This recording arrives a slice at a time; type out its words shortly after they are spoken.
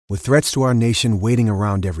With threats to our nation waiting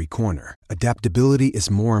around every corner, adaptability is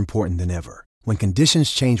more important than ever. When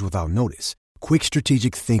conditions change without notice, quick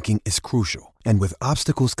strategic thinking is crucial. And with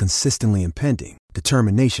obstacles consistently impending,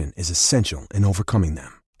 determination is essential in overcoming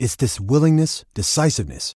them. It's this willingness,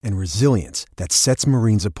 decisiveness, and resilience that sets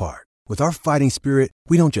Marines apart. With our fighting spirit,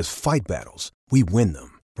 we don't just fight battles, we win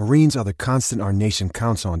them. Marines are the constant our nation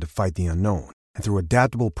counts on to fight the unknown. And through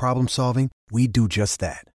adaptable problem solving, we do just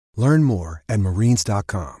that. Learn more at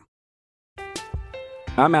marines.com.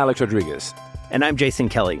 I'm Alex Rodriguez. And I'm Jason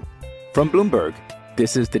Kelly. From Bloomberg,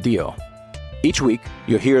 this is The Deal. Each week,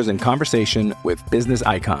 you'll hear us in conversation with business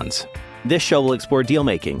icons. This show will explore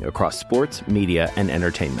deal-making across sports, media, and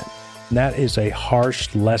entertainment. That is a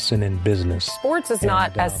harsh lesson in business. Sports is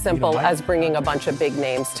not as simple as bringing a bunch of big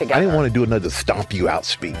names together. I didn't want to do another stomp you out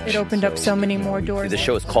speech. It opened up so many more doors. The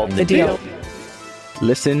show is called The Deal.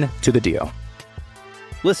 Listen to The Deal.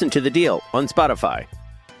 Listen to The Deal on Spotify.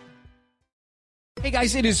 Hey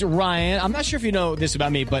guys, it is Ryan. I'm not sure if you know this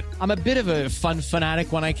about me, but I'm a bit of a fun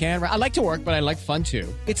fanatic when I can. I like to work, but I like fun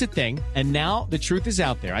too. It's a thing. And now the truth is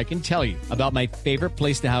out there. I can tell you about my favorite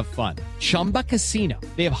place to have fun. Chumba Casino.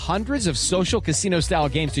 They have hundreds of social casino style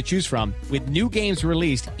games to choose from with new games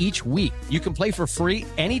released each week. You can play for free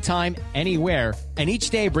anytime, anywhere. And each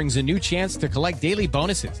day brings a new chance to collect daily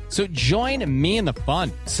bonuses. So join me in the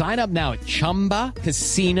fun. Sign up now at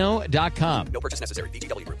ChumbaCasino.com. No purchase necessary.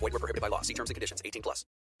 VGW. Void where prohibited by law. See terms and conditions. 18+.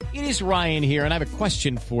 It is Ryan here, and I have a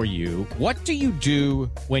question for you. What do you do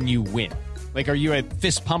when you win? Like, are you a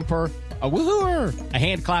fist pumper, a woohooer, a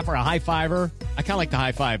hand clapper, a high fiver? I kind of like the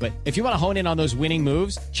high five, but if you want to hone in on those winning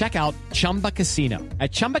moves, check out Chumba Casino.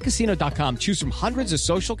 At ChumbaCasino.com, choose from hundreds of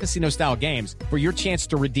social casino style games for your chance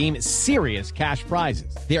to redeem serious cash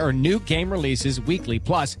prizes. There are new game releases weekly,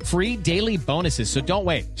 plus free daily bonuses. So don't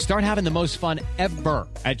wait. Start having the most fun ever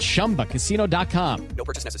at ChumbaCasino.com. No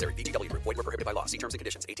purchase necessary. VGW. Void where prohibited by law. See terms and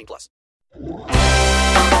conditions. 18+.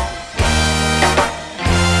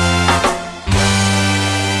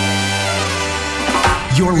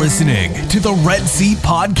 You're listening to the Red Seat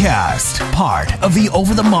Podcast, part of the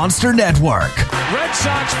Over the Monster Network. Red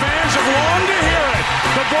Sox fans have longed to hear it.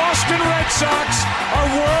 The Boston Red Sox are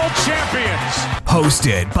world champions.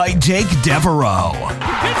 Hosted by Jake Devereaux.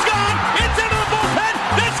 It's gone. It's into the bullpen.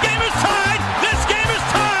 This game is tied. This game is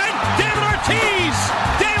tied. David Ortiz.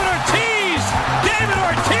 David Ortiz. David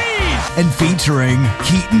Ortiz. And featuring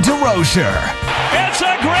Keaton DeRocher. It's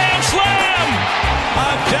a grand slam.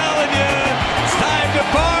 I'm telling you. Time to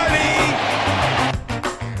party!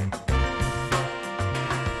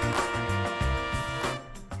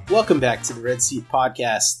 Welcome back to the Red Seat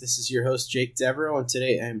Podcast. This is your host, Jake Devereaux, and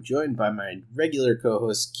today I am joined by my regular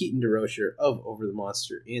co-host, Keaton DeRocher of Over the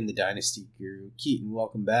Monster and the Dynasty Guru. Keaton,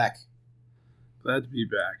 welcome back. Glad to be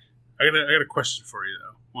back. I got a question for you,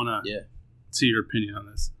 though. Want to see your opinion on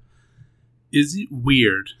this. Is it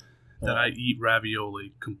weird that I eat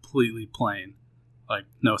ravioli completely plain? Like,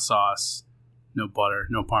 no sauce, no butter,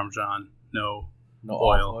 no Parmesan, no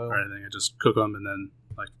oil or anything. I just cook them and then,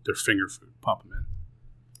 like, they're finger food. Pop them in.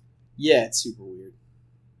 Yeah, it's super weird.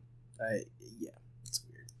 It's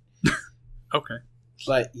weird. Okay.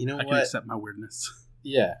 But you know what? I can accept my weirdness.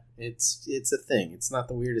 Yeah, it's a thing. It's not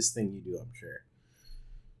the weirdest thing you do, I'm sure.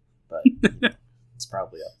 But it's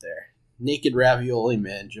probably up there. Naked Ravioli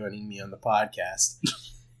Man joining me on the podcast.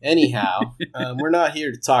 Anyhow, we're not here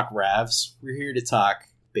to talk Ravs. We're here to talk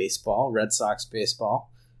baseball, Red Sox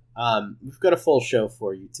baseball. We've got a full show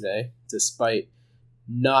for you today, despite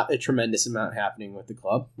not a tremendous amount happening with the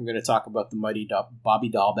club. We're going to talk about the mighty Bobby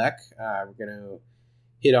Dalbec. We're going to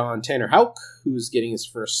hit on Tanner Houck, who's getting his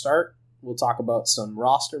first start. We'll talk about some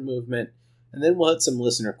roster movement, and then we'll hit some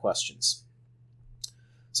listener questions.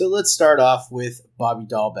 So let's start off with Bobby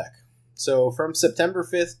Dalbec. So from September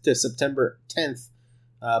 5th to September 10th,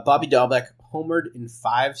 Bobby Dalbec homered in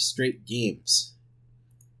 5 straight games.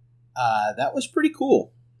 That was pretty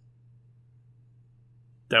cool.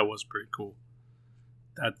 That was pretty cool.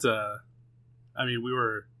 We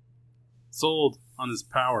were sold on his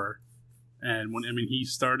power, and he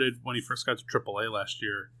started when he first got to AAA last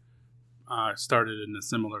year. Started in a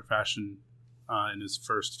similar fashion in his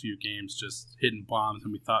first few games, just hitting bombs,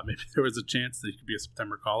 and we thought maybe there was a chance that he could be a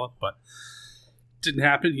September call-up, but didn't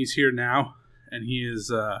happen. He's here now, and he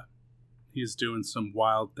is doing some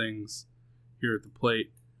wild things here at the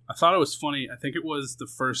plate. I thought it was funny. I think it was the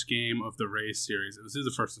first game of the Rays series. It was either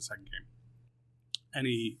the first or second game. And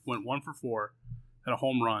he went 1 for 4, had a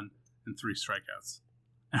home run, and 3 strikeouts.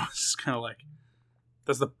 And I was just kind of like,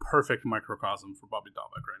 that's the perfect microcosm for Bobby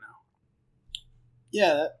Dalbec right now.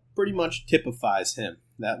 Yeah, that pretty much typifies him.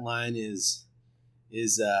 That line is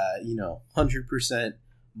 100%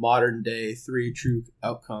 modern day 3 true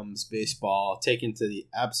outcomes baseball taken to the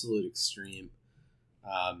absolute extreme.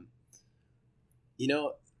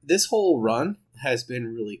 This whole run has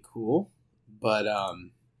been really cool, but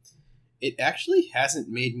it actually hasn't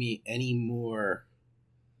made me any more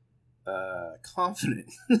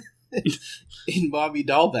confident in Bobby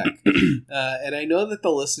Dahlbeck. And I know that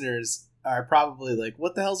the listeners are probably like,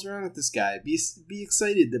 what the hell's wrong with this guy? Be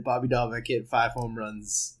excited that Bobby Dahlbeck hit 5 home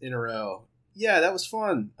runs in a row. Yeah, that was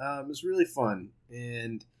fun. It was really fun.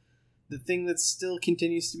 And the thing that still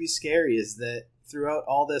continues to be scary is that throughout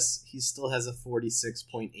all this, he still has a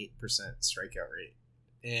 46.8% strikeout rate.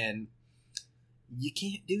 And you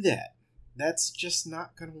can't do that. That's just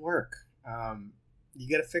not going to work. You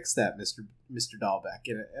got to fix that, Mr. Dahlbeck.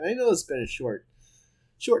 And I know it's been a short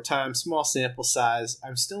time, small sample size.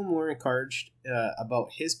 I'm still more encouraged about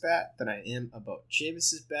his bat than I am about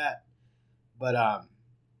Chavis's bat. But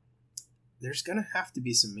there's going to have to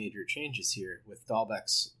be some major changes here with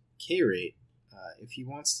Dahlbeck's K rate if he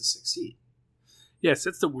wants to succeed. Yes,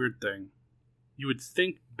 that's the weird thing. You would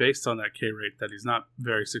think, based on that K rate, that he's not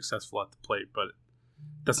very successful at the plate, but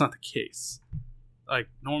that's not the case. Like,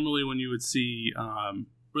 normally when you would see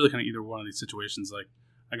really kind of either one of these situations, like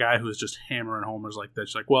a guy who is just hammering homers like that,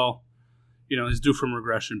 it's like, well, he's due from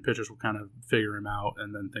regression. Pitchers will kind of figure him out,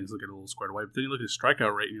 and then things will get a little squared away. But then you look at his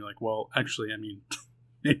strikeout rate, and you're like, well, actually, I mean,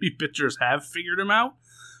 maybe pitchers have figured him out,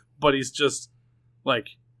 but he's just like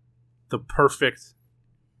the perfect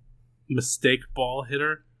mistake ball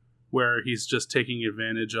hitter where he's just taking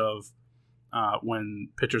advantage of when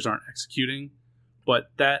pitchers aren't executing.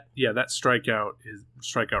 But that strikeout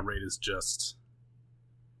rate is just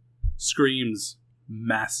screams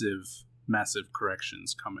massive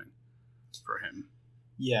corrections coming for him.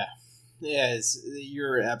 Yeah,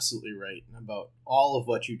 you're absolutely right about all of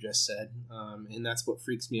what you just said, and that's what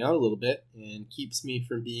freaks me out a little bit and keeps me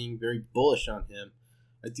from being very bullish on him.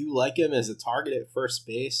 I do like him as a target at first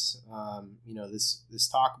base. This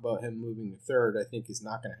talk about him moving to third, I think, is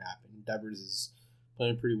not going to happen. Devers is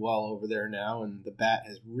playing pretty well over there now, and the bat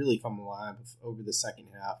has really come alive over the second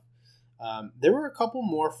half. There were a couple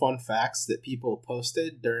more fun facts that people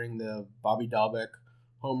posted during the Bobby Dahlbeck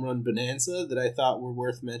home run bonanza that I thought were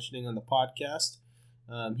worth mentioning on the podcast.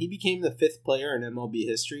 He became the 5th player in MLB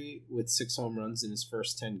history with 6 home runs in his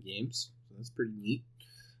first 10 games. So that's pretty neat.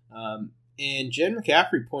 And Jen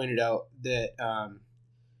McCaffrey pointed out that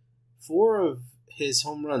 4 of his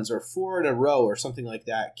home runs, or 4 in a row or something like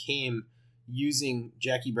that, came using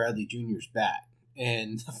Jackie Bradley Jr.'s bat.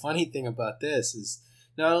 And the funny thing about this is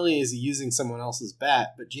not only is he using someone else's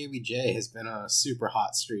bat, but JBJ has been on a super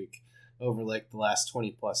hot streak over like the last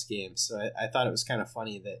 20 plus games. So I thought it was kind of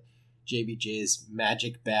funny that JBJ's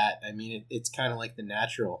magic bat, I mean, it's kind of like the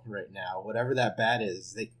natural right now. Whatever that bat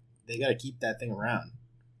is, they got to keep that thing around.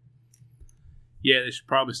 Yeah, they should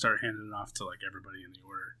probably start handing it off to like everybody in the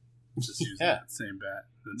order. Just using that same bat.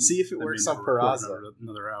 See if it works on Peraza.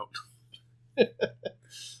 Another out.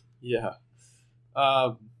 Yeah.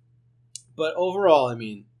 But overall, I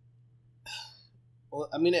mean,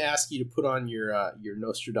 I'm going to ask you to put on your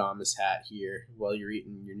Nostradamus hat here while you're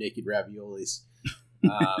eating your naked raviolis.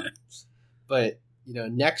 But,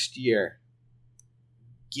 next year,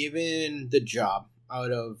 given the job out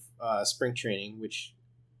of spring training, which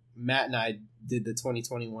Matt and I did the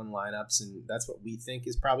 2021 lineups, and that's what we think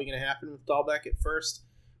is probably going to happen with Dahlbeck at first.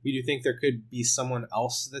 We do think there could be someone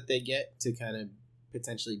else that they get to kind of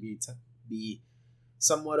potentially be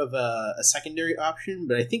somewhat of a secondary option,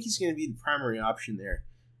 but I think he's going to be the primary option there.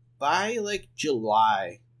 By like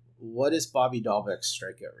July, what is Bobby Dahlbeck's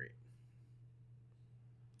strikeout rate?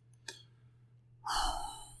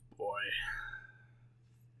 Boy.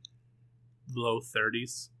 Low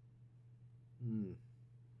 30s.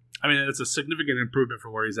 I mean, it's a significant improvement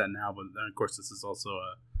from where he's at now, but of course this is also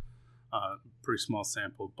a pretty small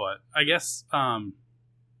sample. But I guess,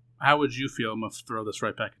 how would you feel? I'm going to throw this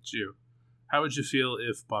right back at you. How would you feel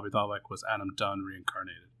if Bobby Dahlbeck was Adam Dunn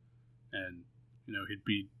reincarnated? And, he'd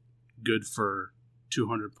be good for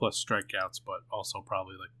 200 plus strikeouts, but also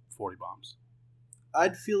probably like 40 bombs.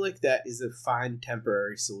 I'd feel like that is a fine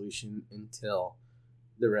temporary solution until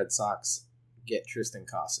the Red Sox get Tristan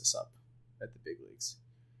Casas up at the big leagues.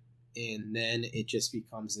 And then it just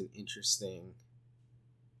becomes an interesting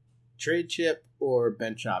trade chip or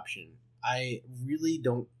bench option. I really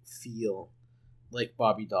don't feel like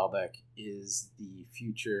Bobby Dahlbeck is the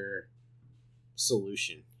future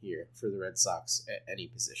solution here for the Red Sox at any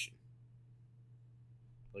position.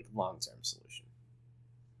 Like long-term solution.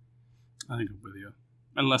 I think I'm with you.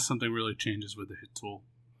 Unless something really changes with the hit tool.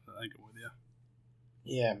 I think I'm with you.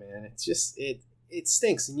 Yeah, man. It's just, it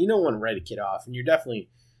stinks. And you don't want to write a kid off. And you're definitely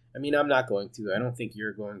I mean, I'm not going to. I don't think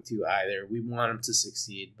you're going to either. We want him to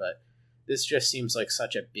succeed, but this just seems like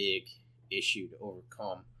such a big issue to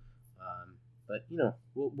overcome. But,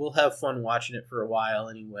 we'll have fun watching it for a while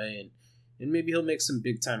anyway, and maybe he'll make some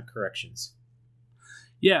big-time corrections.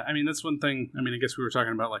 Yeah, I mean, that's one thing. I mean, I guess we were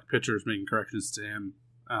talking about, like, pitchers making corrections to him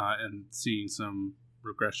and seeing some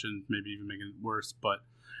regression, maybe even making it worse. But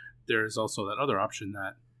there's also that other option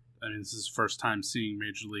that, I mean, this is his first time seeing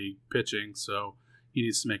Major League pitching, so he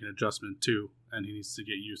needs to make an adjustment too, and he needs to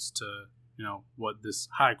get used to, what this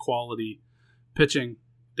high-quality pitching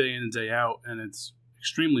day in and day out, and it's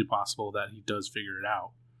extremely possible that he does figure it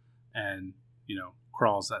out and,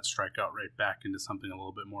 crawls that strikeout rate back into something a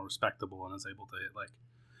little bit more respectable and is able to hit like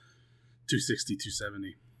 260,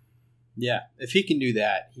 270. Yeah, if he can do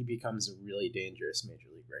that, he becomes a really dangerous Major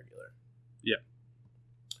League regular. Yeah.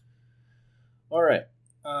 All right,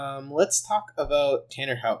 let's talk about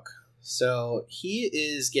Tanner Houck. So he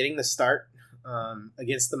is getting the start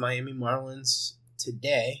against the Miami Marlins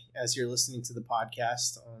today, as you're listening to the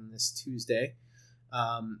podcast on this Tuesday.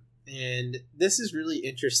 And this is really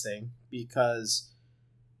interesting because,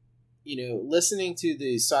 listening to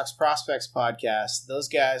the Sox Prospects podcast, those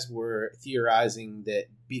guys were theorizing that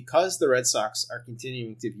because the Red Sox are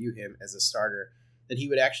continuing to view him as a starter, that he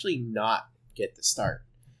would actually not get the start.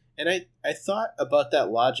 And I thought about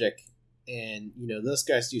that logic, and, those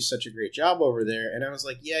guys do such a great job over there. And I was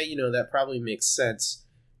like, yeah, that probably makes sense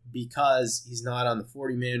because he's not on the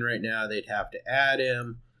 40-man right now. They'd have to add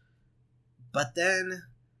him. But then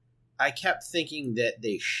I kept thinking that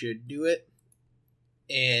they should do it.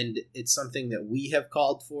 And it's something that we have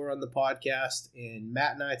called for on the podcast. And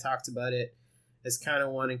Matt and I talked about it as kind of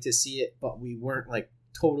wanting to see it, but we weren't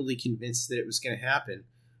totally convinced that it was going to happen.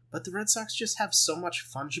 But the Red Sox just have so much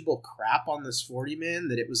fungible crap on this 40-man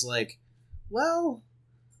that it was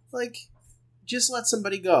just let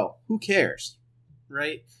somebody go. Who cares?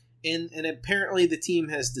 Right? And apparently the team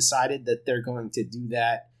has decided that they're going to do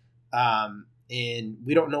that. And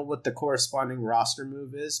we don't know what the corresponding roster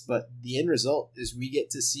move is, but the end result is we get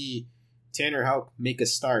to see Tanner Houck make a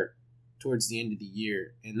start towards the end of the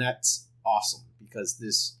year. And that's awesome because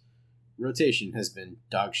this rotation has been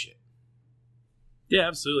dog shit. Yeah,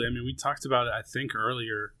 absolutely. I mean, we talked about it, I think,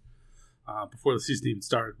 earlier before the season even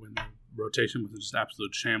started when the rotation was just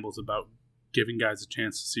absolute shambles about giving guys a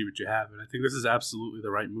chance to see what you have. And I think this is absolutely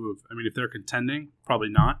the right move. I mean, if they're contending, probably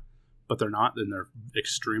not. But they're not, then they're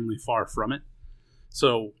extremely far from it.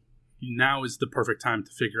 So now is the perfect time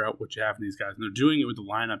to figure out what you have in these guys. And they're doing it with the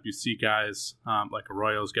lineup. You see guys like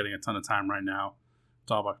Arroyo's getting a ton of time right now.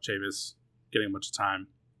 Dalbec Chavis getting a bunch of time.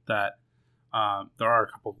 That there are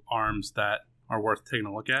a couple of arms that are worth taking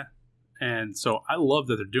a look at. And so I love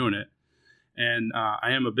that they're doing it. And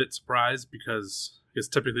I am a bit surprised because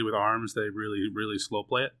typically with arms, they really, really slow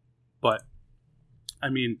play it. But, I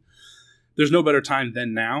mean, there's no better time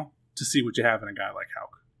than now to see what you have in a guy like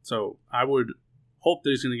Houck. So I would hope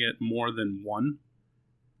that he's going to get more than one.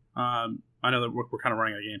 I know that we're kind of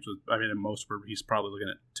running out of games. In most, he's probably looking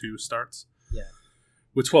at 2 starts. Yeah.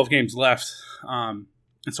 With 12 games left. And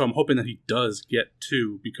so I'm hoping that he does get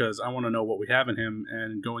 2 because I want to know what we have in him.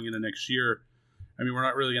 And going into next year, I mean, we're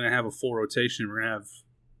not really going to have a full rotation. We're going to have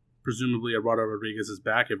presumably Eduardo Rodriguez is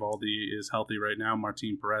back. Evaldi is healthy right now.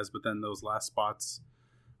 Martin Perez. But then those last spots,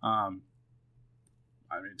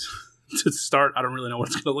 to start, I don't really know what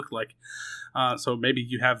it's going to look like. So maybe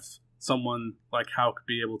you have someone like Houck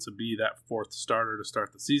be able to be that 4th starter to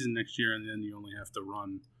start the season next year, and then you only have to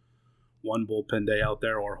run one bullpen day out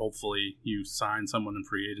there, or hopefully you sign someone in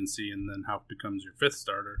free agency, and then Houck becomes your 5th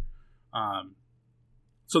starter.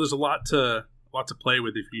 So there's a lot to play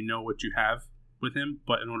with if you know what you have with him,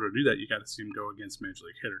 but in order to do that, you got to see him go against major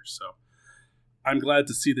league hitters. So I'm glad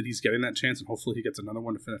to see that he's getting that chance, and hopefully he gets another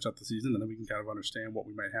one to finish out the season, and then we can kind of understand what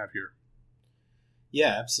we might have here.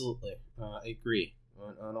 Yeah, absolutely. I agree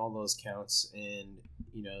on all those counts. And,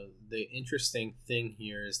 the interesting thing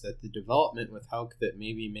here is that the development with Houck that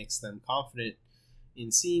maybe makes them confident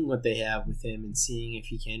in seeing what they have with him and seeing if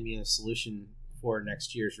he can be a solution for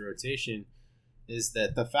next year's rotation is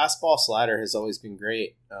that the fastball slider has always been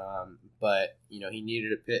great. But, he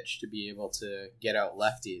needed a pitch to be able to get out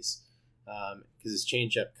lefties. Because his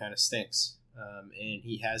changeup kind of stinks. And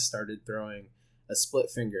he has started throwing a split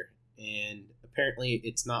finger. And apparently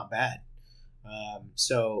it's not bad.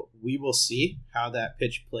 So we will see how that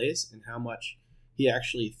pitch plays and how much he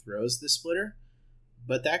actually throws the splitter.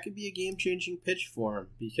 But that could be a game-changing pitch for him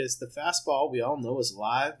because the fastball we all know is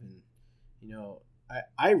live. And,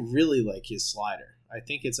 I really like his slider. I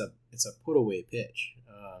think it's a put-away pitch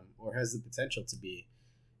or has the potential to be.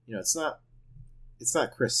 It's not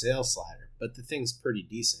Chris Sale's slider, but the thing's pretty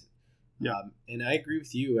decent. Yeah. And I agree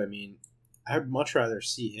with you. I mean, I would much rather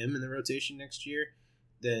see him in the rotation next year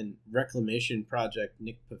than Reclamation Project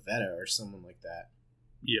Nick Pivetta or someone like that.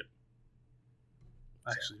 Yeah.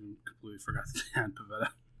 I actually completely forgot that they had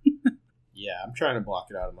Pivetta. Yeah, I'm trying to block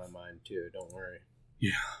it out of my mind too. Don't worry.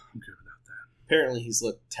 Yeah, I'm good without that. Apparently, he's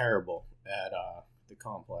looked terrible at the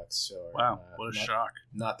complex. Or, wow, what a shock!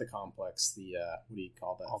 Not the complex. The what do you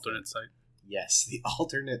call that? Alternate site. Yes, the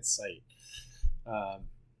alternate site.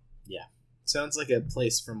 Yeah, sounds like a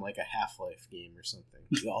place from like a Half-Life game or something.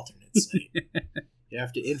 The alternate site. You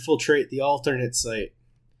have to infiltrate the alternate site.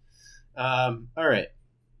 All right,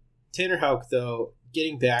 Tanner Houck though.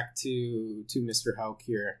 Getting back to Mr. Houck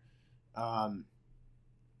here.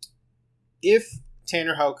 If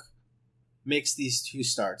Tanner Houck makes these 2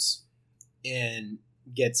 starts and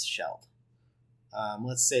gets shelled,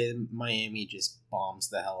 let's say Miami just bombs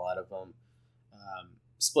the hell out of him.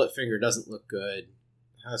 Split finger doesn't look good.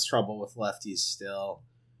 Has trouble with lefties still.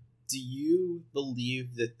 Do you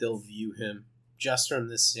believe that they'll view him just from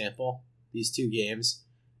this sample, these 2 games,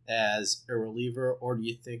 as a reliever, or do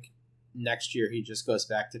you think next year he just goes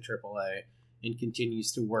back to AAA and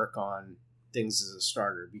continues to work on things as a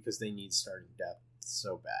starter because they need starting depth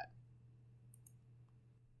so bad?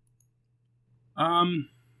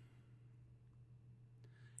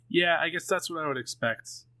 Yeah, I guess that's what I would expect.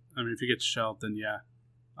 I mean, if he gets shelled, then yeah.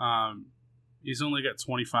 He's only got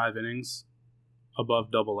 25 innings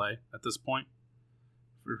above AA at this point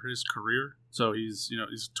for his career. So he's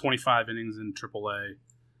 25 innings in AAA,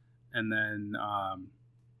 and then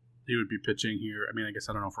he would be pitching here. I mean, I guess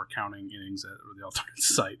I don't know if we're counting innings at the alternate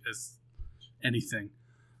site as anything.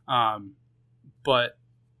 But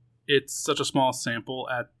it's such a small sample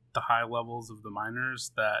at the high levels of the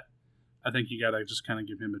minors that I think you got to just kind of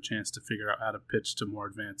give him a chance to figure out how to pitch to more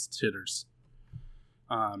advanced hitters.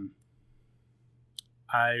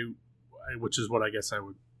 Which is what I guess I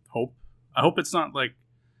would hope. I hope it's not like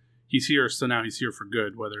he's here, so now he's here for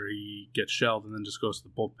good, whether he gets shelled and then just goes to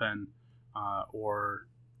the bullpen, or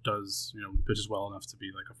does, pitches well enough to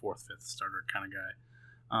be like a 4th, 5th starter kind of guy.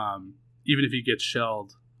 Even if he gets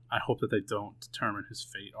shelled, I hope that they don't determine his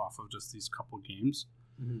fate off of just these couple games.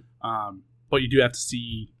 Mm-hmm. But you do have to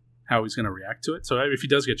see how he's going to react to it. So if he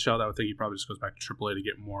does get shelled, I would think he probably just goes back to AAA to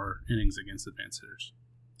get more innings against advanced hitters.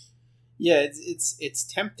 Yeah, it's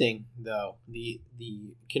tempting though. The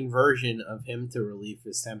conversion of him to relief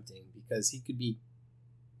is tempting because he could be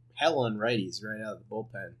hell on righties right out of the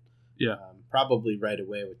bullpen. Yeah, probably right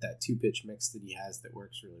away with that 2-pitch mix that he has that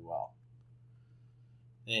works really well.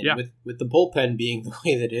 And with the bullpen being the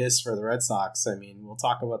way that it is for the Red Sox, I mean, we'll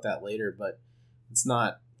talk about that later, but it's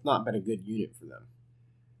not been a good unit for them.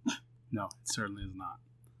 No, it certainly is not.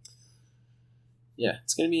 Yeah,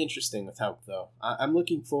 it's going to be interesting with Houck, though. I'm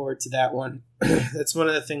looking forward to that one. That's one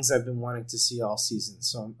of the things I've been wanting to see all season,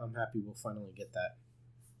 so I'm happy we'll finally get that.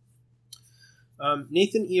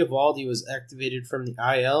 Nathan Eovaldi was activated from the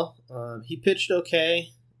IL. He pitched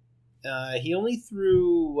okay. He only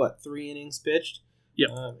threw, 3 innings pitched? Yep.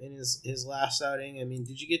 In his last outing. I mean,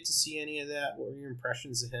 did you get to see any of that? What were your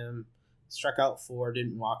impressions of him? Struck out 4,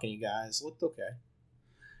 didn't walk any guys. Looked okay.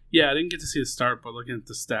 Yeah, I didn't get to see the start, but looking at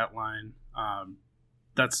the stat line,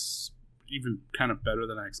 that's even kind of better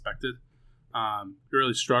than I expected. He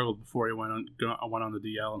really struggled before he went on the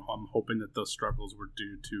DL, and I'm hoping that those struggles were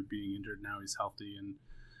due to being injured. Now he's healthy, and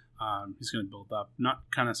he's going to build up. Not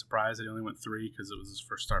kind of surprised that he only went 3 because it was his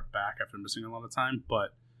first start back after missing a lot of time.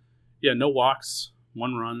 But yeah, no walks,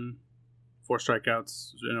 1 run, 4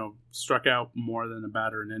 strikeouts. Struck out more than a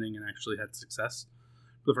batter an inning and actually had success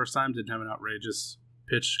for the first time. Didn't have an outrageous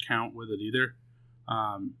pitch count with it either.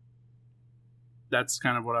 That's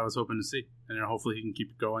kind of what I was hoping to see. And hopefully he can keep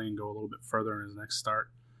it going and go a little bit further in his next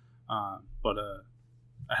start. But a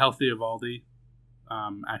healthy Eovaldi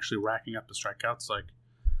actually racking up the strikeouts. Like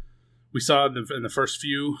we saw in the first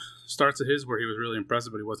few starts of his where he was really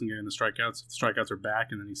impressive, but he wasn't getting the strikeouts. The strikeouts are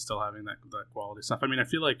back, and then he's still having that quality stuff. I mean, I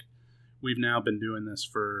feel like we've now been doing this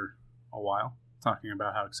for a while, talking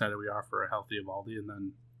about how excited we are for a healthy Eovaldi, and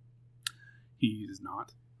then he is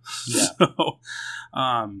not. Yeah. So,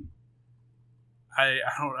 I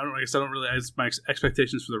don't really. My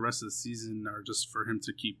expectations for the rest of the season are just for him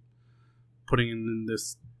to keep putting in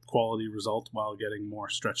this quality result while getting more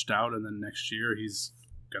stretched out, and then next year he's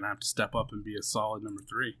gonna have to step up and be a solid number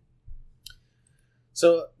 3.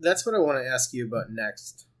 So that's what I want to ask you about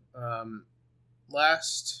next.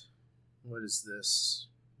 What is this?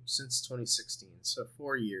 Since 2016, so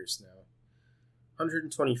 4 years now.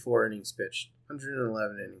 124 innings pitched,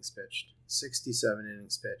 111 innings pitched, 67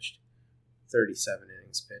 innings pitched, 37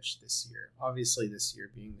 innings pitched this year. Obviously, this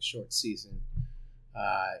year being the short season,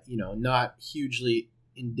 not hugely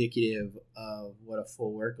indicative of what a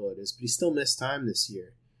full workload is, but he still missed time this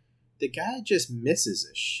year. The guy just misses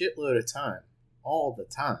a shitload of time all the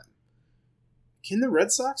time. Can the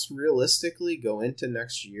Red Sox realistically go into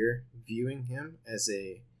next year viewing him as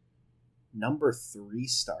a number 3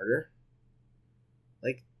 starter?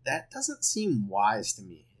 Like, that doesn't seem wise to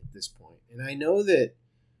me at this point. And I know that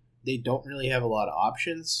they don't really have a lot of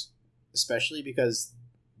options, especially because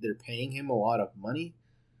they're paying him a lot of money.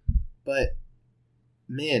 But,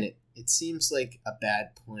 man, it seems like a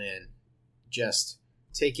bad plan just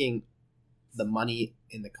taking the money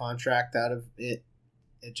in the contract out of it.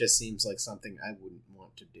 It just seems like something I wouldn't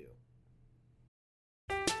want to do.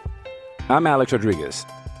 I'm Alex Rodriguez.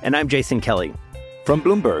 And I'm Jason Kelly. From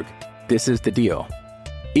Bloomberg, this is The Deal.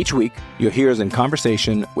 Each week, you'll hear us in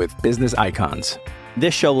conversation with business icons.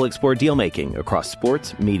 This show will explore deal-making across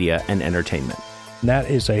sports, media, and entertainment. That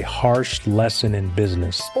is a harsh lesson in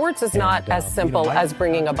business. Sports is not as simple as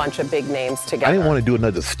bringing a bunch of big names together. I didn't want to do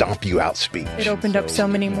another stomp you out speech. It opened up so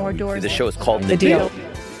many more doors. The show is called The Deal.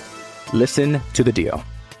 Listen to The Deal.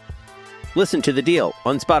 Listen to The Deal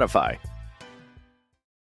on Spotify.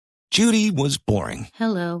 Judy was boring.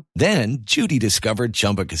 Hello. Then Judy discovered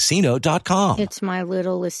ChumbaCasino.com. It's my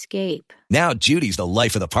little escape. Now Judy's the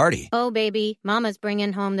life of the party. Oh, baby, mama's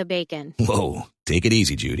bringing home the bacon. Whoa, take it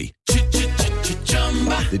easy, Judy.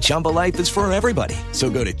 The Chumba life is for everybody. So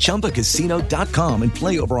go to ChumbaCasino.com and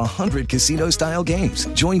play over 100 casino-style games.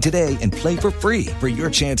 Join today and play for free for your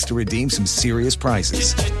chance to redeem some serious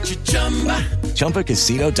prizes.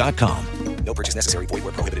 ChumbaCasino.com. No purchase necessary. Void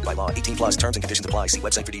where prohibited by law. 18 plus terms and conditions apply. See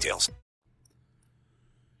website for details.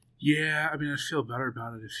 Yeah, I mean, I'd feel better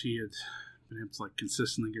about it if he had been able to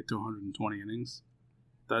consistently get to 120 innings.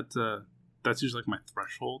 That's usually my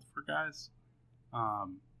threshold for guys.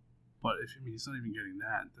 But he's not even getting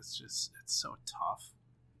that. It's so tough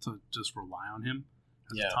to just rely on him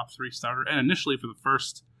as a top 3 starter. And initially for the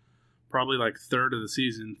first probably third of the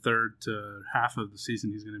season, third to half of the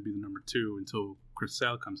season, he's going to be the number 2 until Chris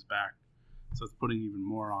Sale comes back. So it's putting even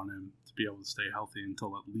more on him to be able to stay healthy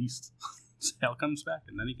until at least Sale comes back,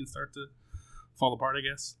 and then he can start to fall apart, I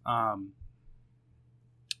guess. I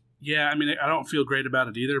don't feel great about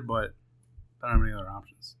it either, but I don't have any other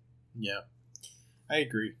options. Yeah, I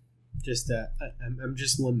agree. Just I'm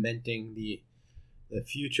just lamenting the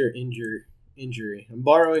future injury. I'm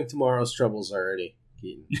borrowing tomorrow's troubles already,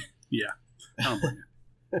 Keaton. Yeah, I don't blame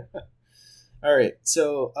you. All right,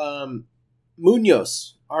 so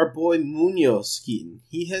Munoz, our boy Munoz, Keaton,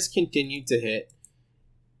 he has continued to hit.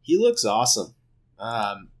 He looks awesome.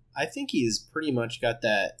 I think he's pretty much got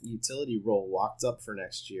that utility role locked up for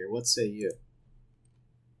next year. What say you?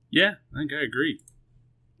 Yeah, I think I agree.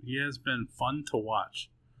 He has been fun to watch.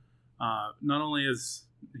 Not only has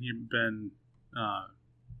he been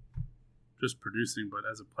just producing, but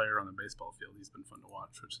as a player on the baseball field, he's been fun to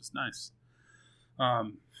watch, which is nice.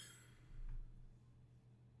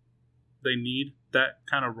 They need that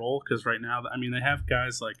kind of role because right now, they have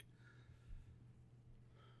guys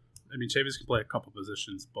Chavis can play a couple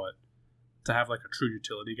positions, but to have a true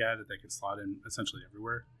utility guy that they can slot in essentially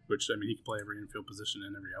everywhere, which, he can play every infield position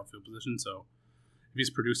and every outfield position. So if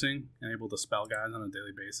he's producing and able to spell guys on a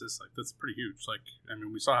daily basis, that's pretty huge.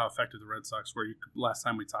 We saw how effective the Red Sox were. Last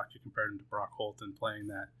time we talked, you compared him to Brock Holton playing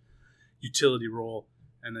that utility role,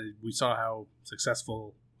 and then we saw how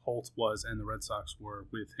successful Holt was and the Red Sox were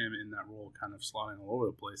with him in that role, kind of slotting all over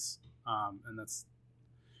the place. And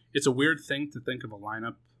it's a weird thing to think of a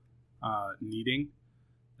lineup needing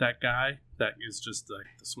that guy that is just the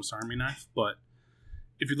Swiss Army knife. But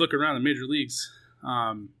if you look around the major leagues,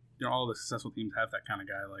 all the successful teams have that kind of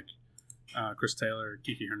guy, like Chris Taylor,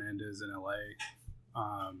 Kiki Hernandez in LA.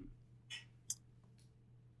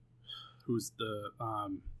 Who's the I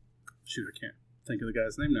can't think of the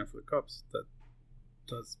guy's name now for the Cubs that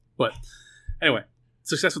does. But anyway,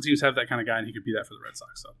 successful teams have that kind of guy, and he could be that for the Red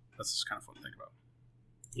Sox. So that's just kind of fun to think about.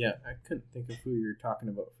 Yeah, I couldn't think of who you were talking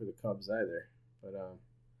about for the Cubs either. But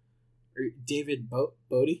David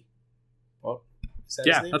Bodie? Is that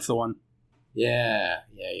his name? That's the one. Yeah,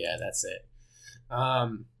 that's it. I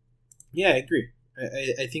agree.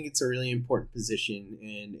 I think it's a really important position,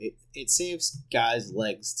 and it saves guys'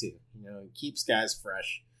 legs too. It keeps guys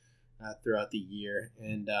fresh throughout the year.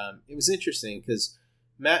 And it was interesting because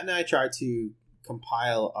Matt and I tried to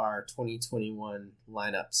compile our 2021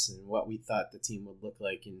 lineups and what we thought the team would look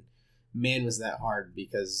like, and man, was that hard,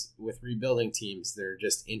 because with rebuilding teams, there are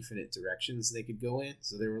just infinite directions they could go in.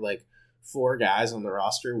 So there were 4 guys on the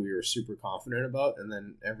roster we were super confident about, and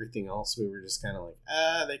then everything else we were just kind of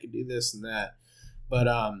like, they could do this and that. But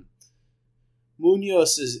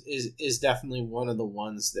Munoz is definitely one of the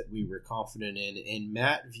ones that we were confident in, and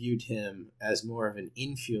Matt viewed him as more of an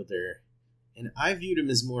infielder, and I viewed him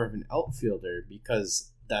as more of an outfielder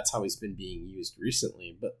because that's how he's been being used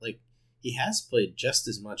recently. But like, he has played just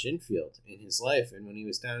as much infield in his life, and when he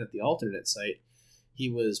was down at the alternate site, he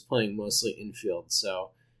was playing mostly infield.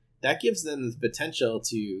 So that gives them the potential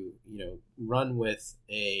to, run with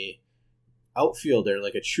a outfielder,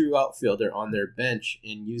 like a true outfielder on their bench,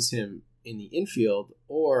 and use him in the infield,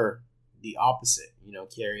 or the opposite,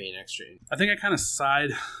 carry an extra. I think I kind of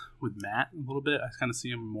side with Matt a little bit. I kind of see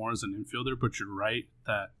him more as an infielder, but you're right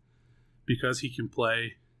that because he can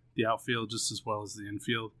play the outfield just as well as the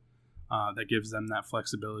infield, that gives them that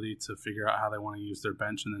flexibility to figure out how they want to use their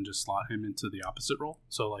bench and then just slot him into the opposite role.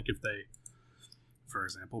 So like if they, for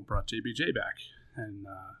example, brought JBJ back and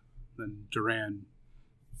then Duran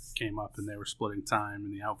came up and they were splitting time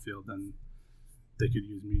in the outfield, then they could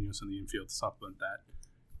use Munoz in the infield to supplement that.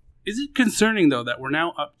 Is it concerning, though, that we're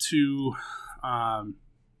now up to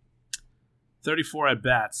 34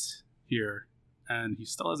 at-bats here, and he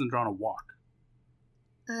still hasn't drawn a walk?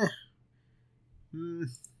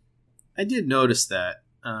 I did notice that,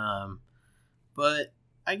 but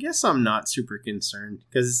I guess I'm not super concerned,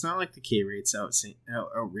 because it's not like the K rate's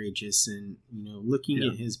outrageous, and, looking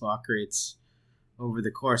at his walk rates over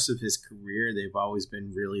the course of his career, they've always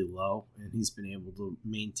been really low, and he's been able to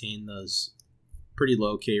maintain those pretty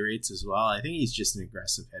low K rates as well. I think he's just an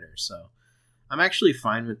aggressive hitter, so I'm actually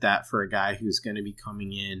fine with that for a guy who's going to be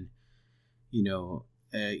coming in,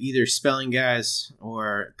 either spelling guys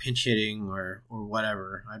or pinch hitting or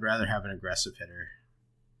whatever. I'd rather have an aggressive hitter.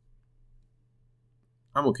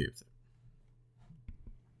 I'm okay with it.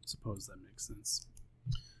 I suppose that makes sense.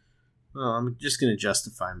 Well, I'm just going to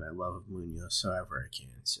justify my love of Munoz however I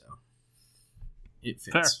can, so it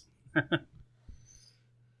fits.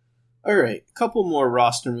 All right, a couple more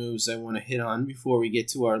roster moves I want to hit on before we get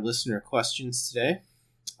to our listener questions today.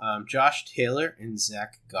 Josh Taylor and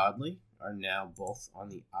Zach Godley are now both on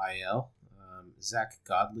the IL. Zach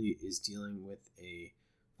Godley is dealing with a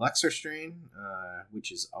flexor strain,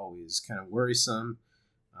 which is always kind of worrisome.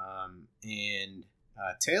 And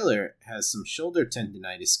Taylor has some shoulder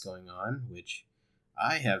tendonitis going on, which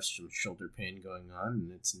I have some shoulder pain going on,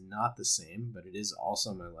 and it's not the same, but it is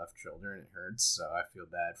also my left shoulder, and it hurts, so I feel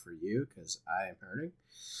bad for you because I am hurting.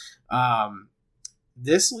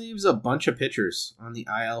 This leaves a bunch of pitchers on the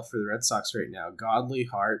IL for the Red Sox right now. Godley,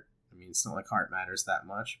 Hart. I mean, it's not like Hart matters that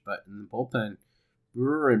much, but in the bullpen,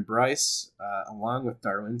 Brewer and Bryce, along with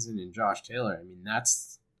Darwinzon and Josh Taylor, I mean,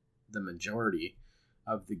 that's the majority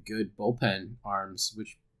of the good bullpen arms,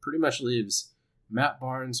 which pretty much leaves Matt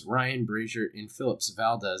Barnes, Ryan Brazier, and Phillips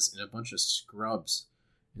Valdez and a bunch of scrubs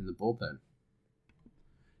in the bullpen.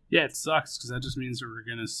 Yeah, it sucks because that just means that we're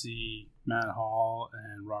going to see Matt Hall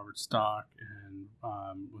and Robert Stock and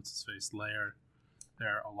Lair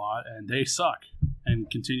there a lot, and they suck and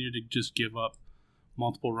continue to just give up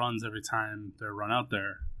multiple runs every time they're run out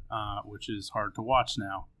there, which is hard to watch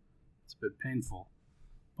now. It's a bit painful,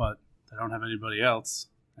 but they don't have anybody else,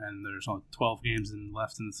 and there's only 12 games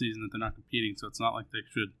left in the season that they're not competing, so it's not like they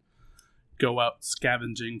should go out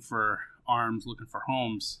scavenging for arms, looking for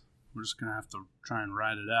homes. We're just going to have to try and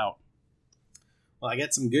ride it out. Well, I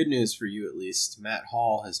got some good news for you, at least. Matt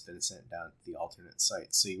Hall has been sent down to the alternate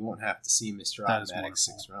site, so you won't have to see Mr. Automatic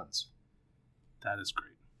 6 runs. That is great.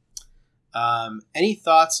 Any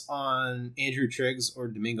thoughts on Andrew Triggs or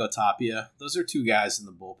Domingo Tapia? Those are two guys in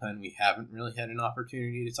the bullpen we haven't really had an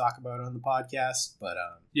opportunity to talk about on the podcast, but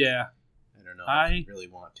yeah, I don't know if I really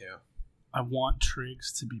want to. I want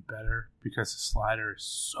Triggs to be better because his slider is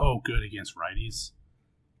so good against righties.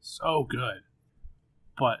 So good.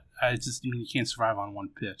 But you can't survive on one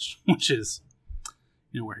pitch, which is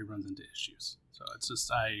where he runs into issues. So it's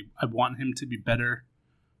just I want him to be better.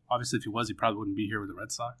 Obviously, if he was, he probably wouldn't be here with the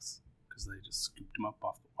Red Sox because they just scooped him up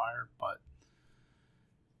off the wire. But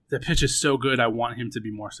the pitch is so good, I want him to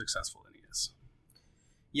be more successful than he is.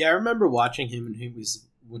 Yeah, I remember watching him when he was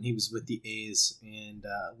with the A's and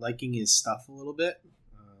liking his stuff a little bit.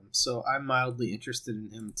 So I'm mildly interested in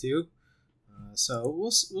him too. So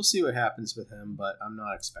we'll see what happens with him, but I'm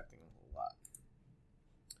not expecting a whole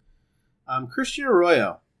lot. Christian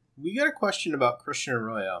Arroyo. We got a question about Christian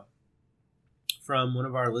Arroyo from one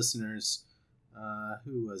of our listeners.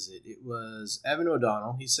 Who was it? It was Evan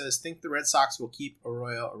O'Donnell. He says, think the Red Sox will keep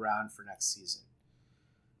Arroyo around for next season.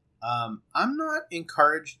 I'm not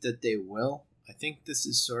encouraged that they will. I think this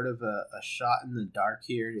is sort of a shot in the dark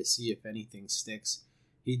here to see if anything sticks.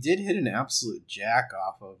 He did hit an absolute jack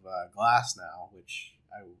off of Glass now, which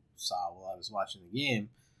I saw while I was watching the game.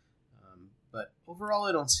 But overall,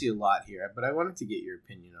 I don't see a lot here. But I wanted to get your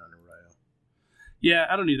opinion on Arroyo. Yeah,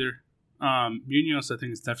 I don't either. Munoz, I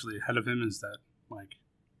think, is definitely ahead of him. Is that like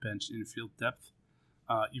bench infield depth?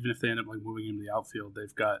 Even if they end up like moving him to the outfield,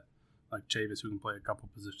 they've got like Chavis who can play a couple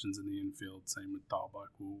positions in the infield. Same with Dahlbuck,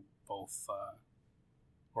 who both,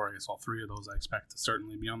 or I guess all three of those, I expect to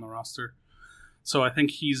certainly be on the roster. So I think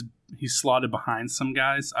he's slotted behind some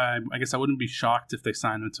guys. I guess I wouldn't be shocked if they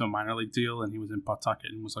signed him to a minor league deal and he was in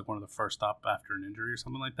Pawtucket and was like one of the first up after an injury or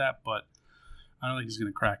something like that. But I don't think he's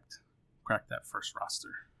going to crack that first roster.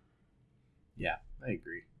 Yeah, I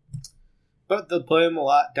agree. But they'll play him a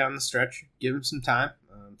lot down the stretch. Give him some time.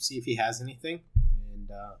 See if he has anything. And,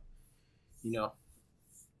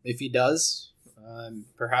 if he does,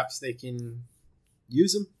 perhaps they can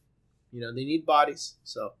use him. They need bodies.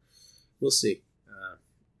 So we'll see.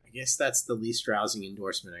 I guess that's the least rousing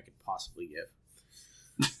endorsement I could possibly give.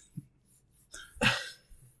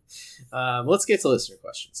 Let's get to listener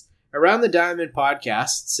questions. Around the Diamond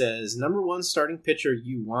podcast says, number one starting pitcher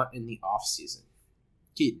you want in the offseason.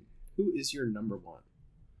 Keaton, who is your number one?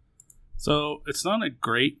 So it's not a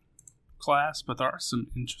great class, but there are some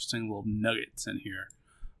interesting little nuggets in here.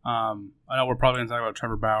 I know we're probably going to talk about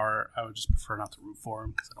Trevor Bauer. I would just prefer not to root for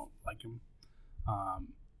him because I don't like him.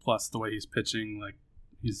 Plus, the way he's pitching, like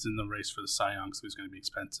he's in the race for the Cy Young, so he's going to be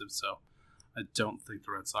expensive. So I don't think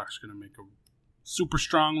the Red Sox are going to make a super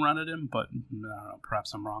strong run at him, but I don't know,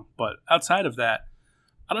 perhaps I'm wrong. But outside of that,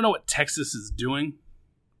 I don't know what Texas is doing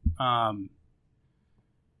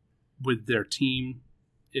with their team.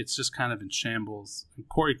 It's just kind of in shambles. And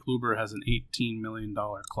Corey Kluber has an $18 million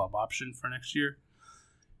club option for next year.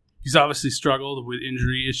 He's obviously struggled with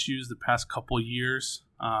injury issues the past couple years,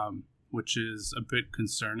 which is a bit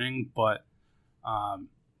concerning, but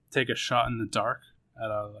take a shot in the dark at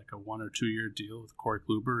a 1 or 2 year deal with Corey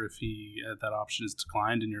Kluber if that option is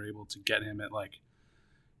declined and you're able to get him at like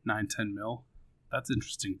 9-10 mil. That's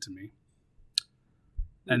interesting to me.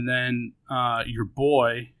 And then your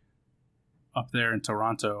boy up there in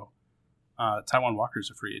Toronto, Taijuan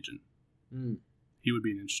Walker's a free agent. He would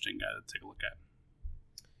be an interesting guy to take a look at.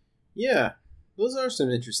 Yeah, those are some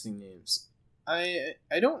interesting names. I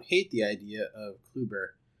don't hate the idea of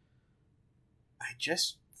Kluber. I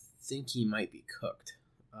just think he might be cooked.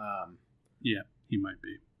 Yeah, he might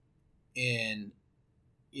be. And,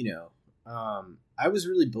 I was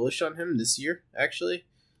really bullish on him this year, actually.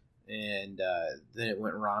 And then it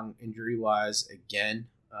went wrong injury-wise again.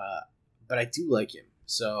 But I do like him.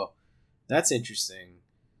 So that's interesting.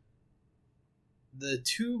 The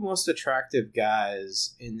two most attractive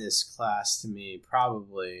guys in this class to me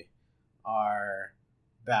probably are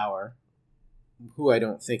Bauer, who I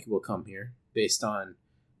don't think will come here based on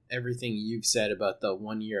everything you've said about the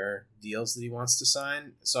 1 year deals that he wants to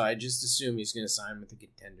sign. So I just assume he's going to sign with a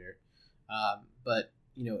contender. But,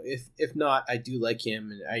 if not, I do like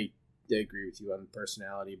him, and I agree with you on the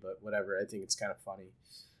personality, but whatever. I think it's kind of funny.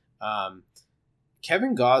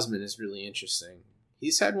 Kevin Gausman is really interesting.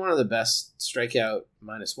 He's had one of the best strikeout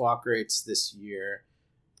minus walk rates this year.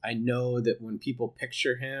 I know that when people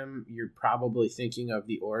picture him, you're probably thinking of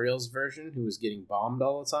the Orioles version, who was getting bombed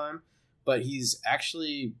all the time. But he's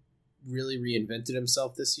actually really reinvented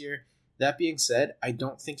himself this year. That being said, I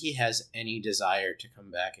don't think he has any desire to come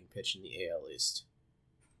back and pitch in the AL East.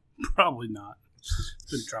 Probably not.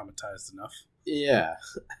 Been traumatized enough. Yeah,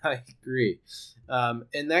 I agree.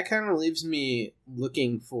 And that kind of leaves me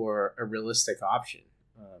looking for a realistic option.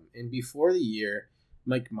 And before the year,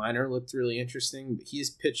 Mike Minor looked really interesting, but he's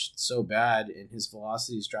pitched so bad and his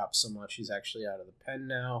velocity's dropped so much, he's actually out of the pen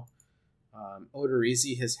now.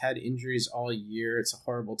 Odorizzi has had injuries all year. It's a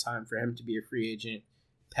horrible time for him to be a free agent.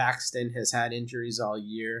 Paxton has had injuries all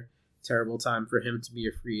year. Terrible time for him to be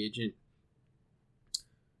a free agent.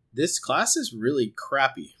 This class is really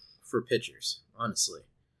crappy for pitchers, honestly.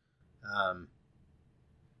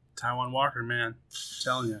 Taijuan Walker, man. I'm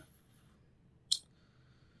telling you.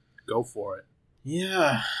 Go for it.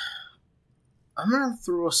 Yeah. I'm going to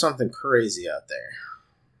throw something crazy out there.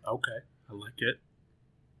 Okay. I like it.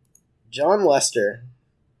 John Lester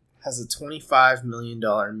has a $25 million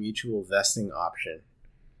mutual vesting option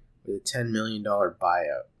with a $10 million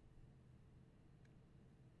buyout.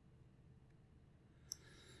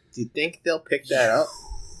 Do you think they'll pick that up?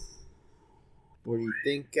 Or do you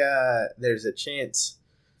think there's a chance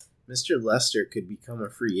Mr. Lester could become a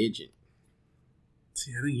free agent?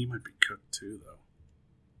 See, I think he might be cooked too, though.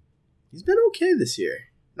 He's been okay this year.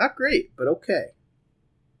 Not great, but okay.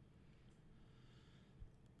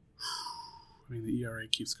 I I mean, the ERA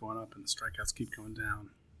keeps going up and the strikeouts keep going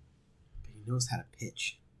down. But he knows how to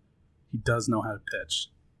pitch. He does know how to pitch.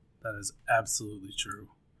 That is absolutely true.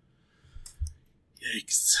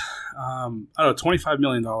 Yikes. I don't know, $25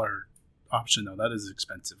 million option, though. That is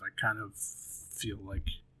expensive. I kind of feel like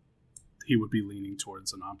he would be leaning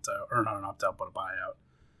towards an opt-out, or not an opt-out, but a buyout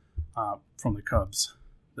from the Cubs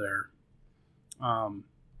there. I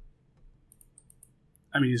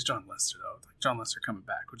mean, he's John Lester, though. Like, John Lester coming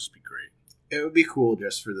back would just be great. It would be cool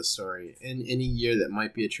just for the story. In any year that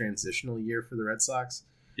might be a transitional year for the Red Sox,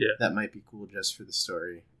 that might be cool just for the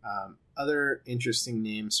story. Other interesting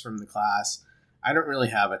names from the class. I don't really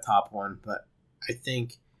have a top one, but I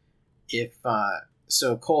think if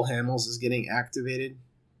so Cole Hamels is getting activated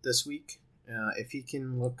this week. If he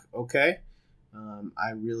can look okay,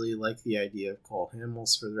 I really like the idea of Cole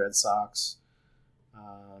Hamels for the Red Sox.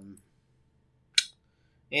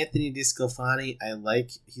 Anthony DeSclafani, I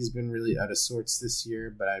like. He's been really out of sorts this year,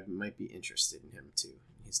 but I might be interested in him too.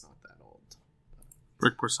 He's not that old.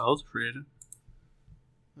 Rick Porcello's free agent.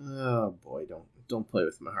 Oh boy, don't play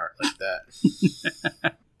with my heart like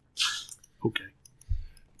that. Okay.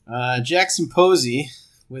 Jackson Posey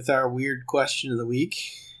with our weird question of the week.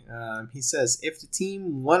 He says, if the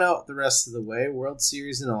team won out the rest of the way, World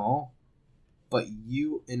Series and all, but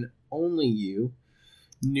you and only you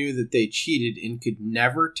knew that they cheated and could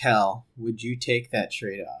never tell, would you take that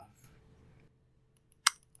trade off?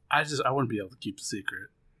 I wouldn't be able to keep the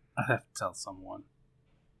secret. I'd have to tell someone.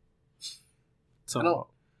 So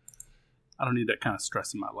I don't need that kind of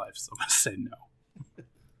stress in my life, so I'm going to say no.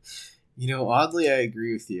 You know, oddly, I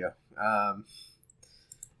agree with you. I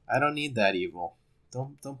don't need that evil.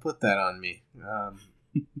 Don't put that on me.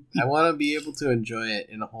 I want to be able to enjoy it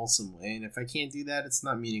in a wholesome way, and if I can't do that, it's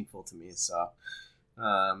not meaningful to me. So,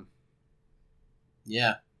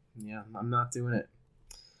 yeah, I'm not doing it.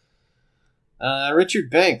 Richard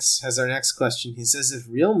Banks has our next question. He says, if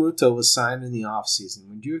Real Muto was signed in the offseason,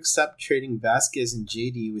 would you accept trading Vasquez and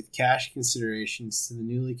JD with cash considerations to the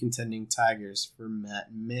newly contending Tigers for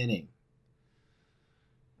Matt Manning?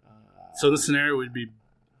 So the scenario would be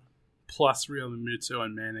plus Real Muto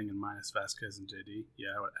and Manning and minus Vasquez and JD.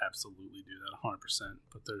 Yeah, I would absolutely do that 100%.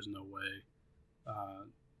 But there's no way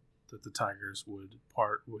that the Tigers would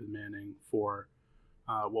part with Manning for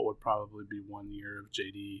what would probably be 1 year of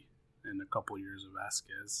JD and a couple years of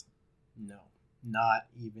Vasquez. No, not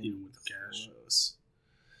even with cash. Close.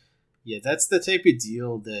 Yeah, that's the type of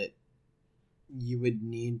deal that you would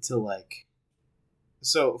need to like.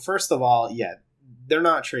 So first of all, yeah, they're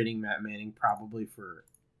not trading Matt Manning probably for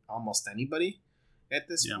almost anybody at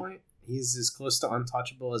this point. He's as close to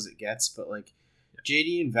untouchable as it gets, but like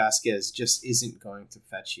JD and Vasquez just isn't going to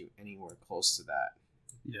fetch you anywhere close to that.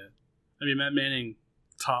 Yeah. I mean, Matt Manning,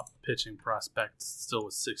 top pitching prospect, still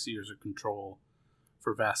with 6 years of control.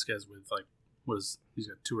 For Vasquez with he's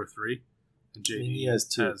got 2 or 3, and JD he has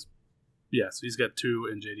 2. so he's got 2,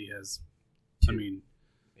 and JD has 2. I mean,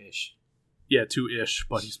 ish. Yeah, 2-ish,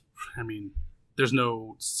 but there's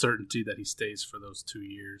no certainty that he stays for those 2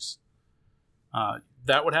 years.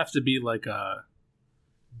 That would have to be like a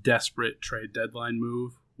desperate trade deadline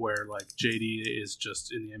move where like JD is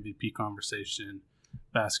just in the MVP conversation,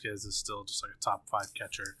 Vasquez is still just like a top 5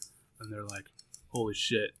 catcher, and they're like, holy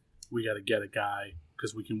shit, we got to get a guy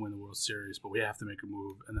because we can win the World Series, but we have to make a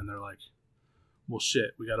move. And then they're like, well,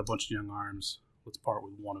 shit, we got a bunch of young arms. Let's part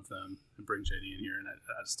with one of them and bring JD in here. And I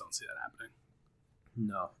just don't see that happening.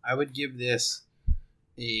 No, I would give this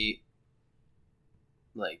a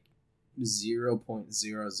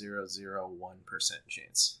 0.0001%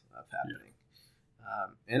 chance of happening. Yeah.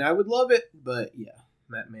 And I would love it, but yeah,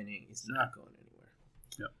 Matt Manning is not going anywhere.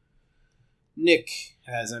 Yep. Nick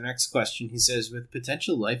has our next question. He says, with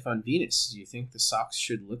potential life on Venus, do you think the Sox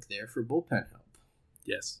should look there for bullpen help?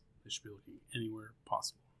 Yes, they should be looking anywhere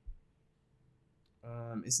possible.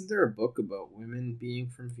 Isn't there a book about women being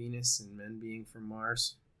from Venus and men being from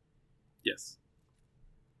Mars? Yes.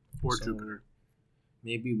 Or Jupiter.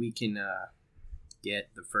 Maybe we can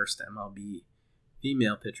get the first MLB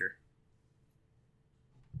female pitcher.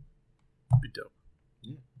 Be dope.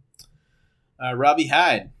 Yeah. Robbie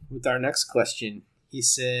Hyde with our next question. He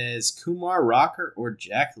says, Kumar Rocker or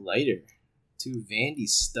Jack Leiter? 2 Vandy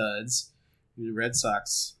studs who the Red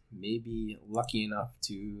Sox may be lucky enough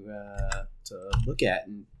to look at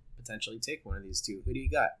and potentially take one of these 2. Who do you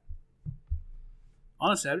got?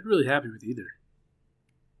 Honestly, I'd be really happy with either.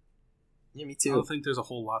 Yeah, me too. I don't think there's a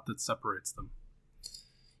whole lot that separates them.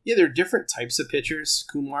 Yeah, there are different types of pitchers.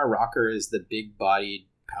 Kumar Rocker is the big-bodied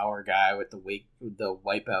power guy with the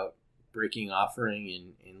wipeout breaking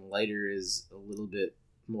offering, and Leiter is a little bit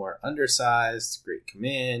more undersized, great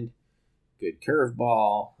command, good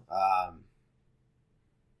curveball.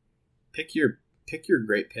 Pick your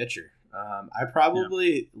great pitcher. I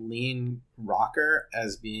probably lean Rocker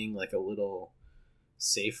as being like a little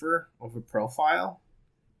safer of a profile.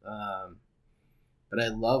 But I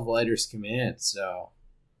love Leiter's command, so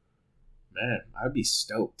man, I'd be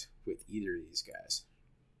stoked with either of these guys.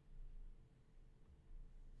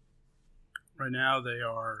 Right now they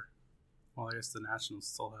are, well, I guess the Nationals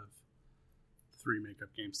still have 3 makeup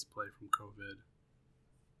games to play from COVID.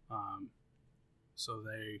 So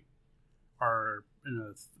they are in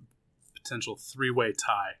a potential 3-way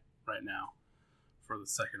tie right now for the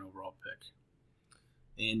second overall pick.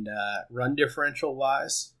 And run differential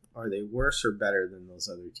wise, are they worse or better than those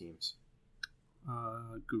other teams?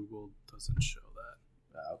 Google doesn't show that.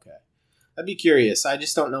 Okay. I'd be curious. I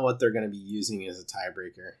just don't know what they're going to be using as a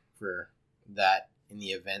tiebreaker for that in the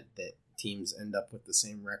event that teams end up with the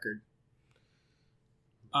same record.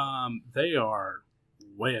 They are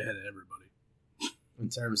way ahead of everybody. In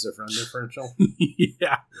terms of run differential?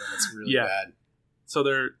 Yeah. That's really bad. So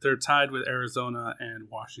they're tied with Arizona and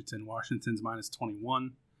Washington. Washington's minus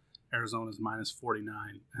 21. Arizona's minus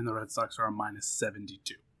 49. And the Red Sox are on minus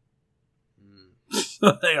 72.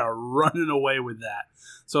 So they are running away with that.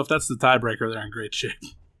 So if that's the tiebreaker, they're in great shape.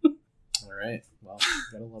 All right. Well,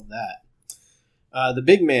 gotta love that. The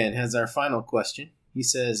big man has our final question. He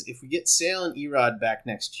says, if we get Sale and Erod back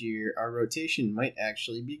next year, our rotation might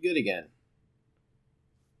actually be good again.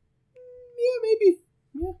 Yeah, maybe.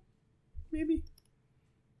 Yeah, maybe.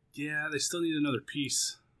 Yeah, they still need another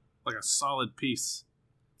piece, like a solid piece.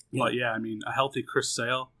 Yeah. But yeah, I mean, a healthy Chris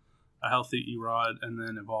Sale, a healthy Erod, and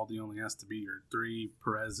then Evaldi only has to be your 3.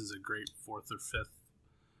 Perez is a great 4th or 5th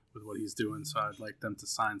with what he's doing, so I'd like them to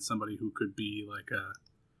sign somebody who could be like a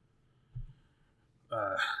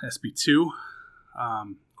SB2.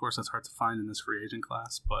 Of course, that's hard to find in this free agent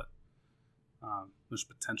class, but there's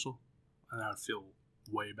potential, and I would feel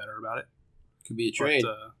way better about it. Could be a trade.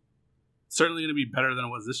 But, certainly going to be better than it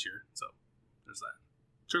was this year, so there's that.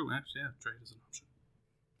 True, actually, yeah, trade is an option.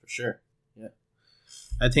 For sure, yeah.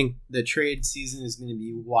 I think the trade season is going to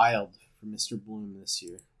be wild for Mr. Bloom this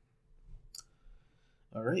year.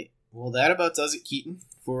 All right. Well, that about does it, Keaton,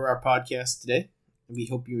 for our podcast today. We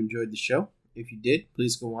hope you enjoyed the show. If you did,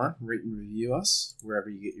 please go on, rate and review us wherever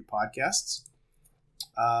you get your podcasts.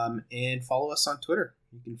 And follow us on Twitter.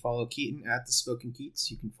 You can follow Keaton at The Spoken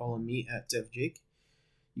Keats. You can follow me at DevJake.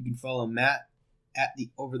 You can follow Matt at the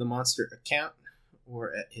Over the Monster account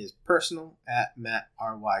or at his personal at Matt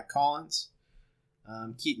R.Y. Collins.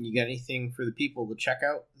 Keaton, you got anything for the people to check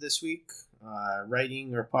out this week?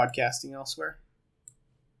 Writing or podcasting elsewhere?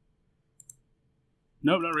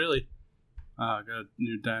 No, not really. Got a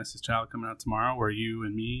new Dynasty's Child coming out tomorrow where you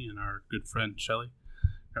and me and our good friend Shelly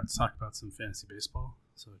got to talk about some fantasy baseball.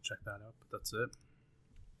 So check that out. But that's it.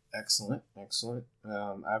 Excellent.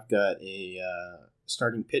 I've got a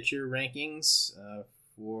starting pitcher rankings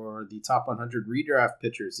for the top 100 redraft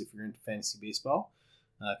pitchers if you're into fantasy baseball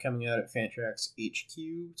coming out at Fantrax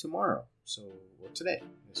HQ tomorrow. Or today,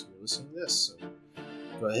 as you're listening to this. So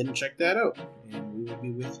go ahead and check that out. And we will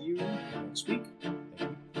be with you next week. Thank you.